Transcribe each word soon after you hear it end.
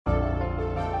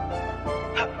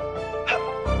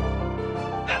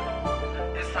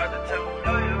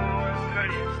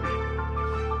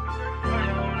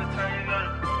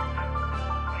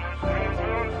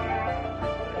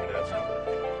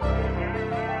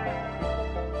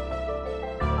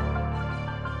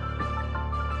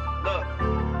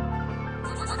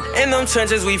In them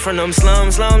trenches, we from them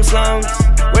slums,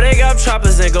 where they got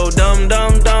choppers and go dumb.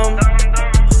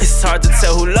 It's hard to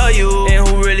tell who love you and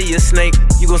who really a snake.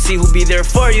 You gon' see who be there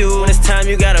for you when it's time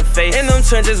you gotta face. In them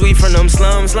trenches, we from them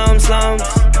slums,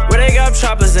 where they got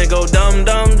choppers and go dumb.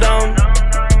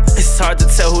 It's hard to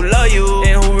tell who love you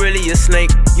and who really a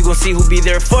snake. You gon' see who be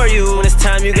there for you when it's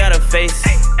time you gotta face.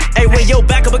 Hey, when yo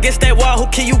back up against that wall,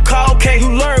 who can you call? Okay, you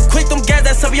learn quick, them gas,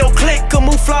 that's up your click, a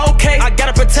move flow, okay. I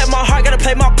gotta protect my heart, gotta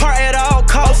play my part at all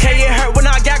costs. Okay, it hurt when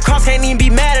I got crossed, can't even be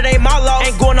mad, it ain't my loss.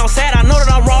 Ain't going on sad, I know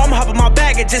that I'm wrong, I'ma hop in my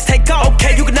bag and just take off.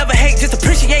 Okay, you can never hate, just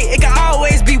appreciate, it can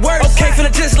always be worse. Okay,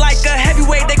 feeling just like a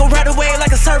heavyweight, they gon' ride away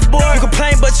like a surfboard. You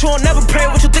complain, but you won't never pray,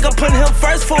 what you think I'm putting him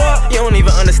first for? You don't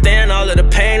even understand all of the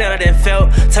pain that I done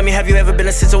felt. Tell me, have you ever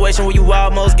been in a situation where you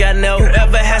almost got nailed? You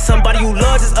ever had somebody you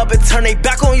love just up and turn they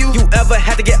back on you? You ever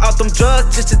had to get off them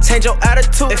drugs just to change your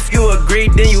attitude? If you agree,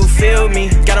 then you feel me.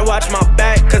 Gotta watch my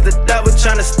back, cause the devil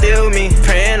tryna steal me.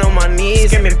 Praying on my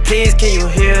knees, screaming, please, can you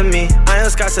hear me? I am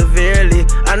scarred severely,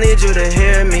 I need you to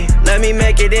hear me. Let me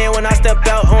make it in when I step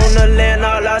out on the land,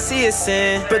 all I see is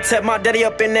sin. Protect my daddy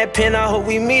up in that pen, I hope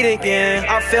we meet again.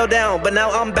 I fell down, but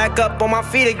now I'm back up on my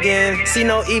feet again. See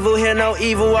no evil, hear no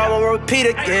evil, I won't repeat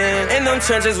again. In them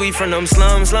trenches, we from them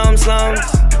slums,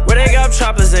 where they got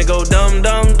choppers and go dumb.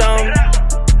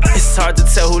 It's hard to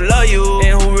tell who love you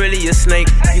and who really a snake.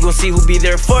 You gon' see who be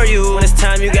there for you when it's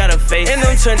time you gotta face. In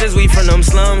them trenches, we from them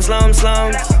slums,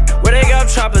 where they got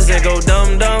choppers and go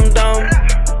dumb.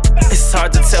 It's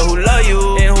hard to tell who love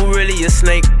you and who really a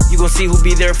snake. You gon' see who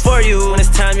be there for you when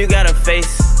it's time you gotta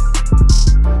face.